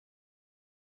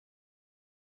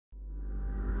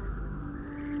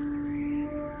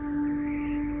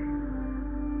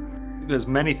There's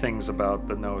many things about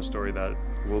the Noah story that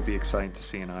will be exciting to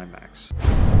see in IMAX.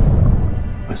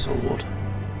 I saw water,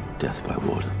 death by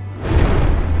water.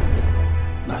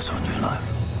 And I saw new life.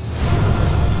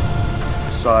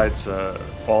 Besides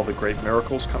all the great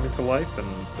miracles coming to life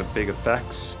and the big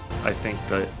effects, I think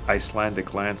the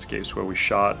Icelandic landscapes where we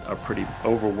shot are pretty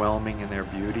overwhelming in their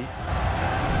beauty.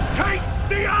 Take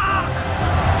the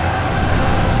ark!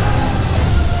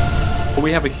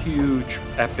 We have a huge,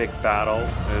 epic battle,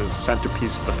 the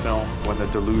centerpiece of the film. When the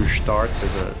deluge starts,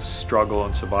 there's a struggle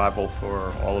and survival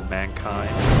for all of mankind.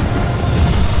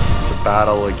 It's a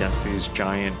battle against these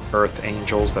giant earth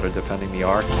angels that are defending the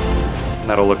ark. And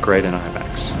that'll look great in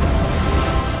IMAX.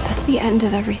 So that's the end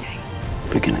of everything.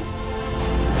 Beginning.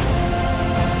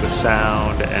 The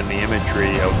sound and the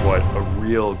imagery of what a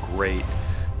real great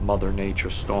Mother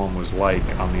Nature storm was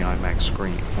like on the IMAX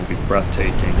screen will be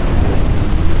breathtaking.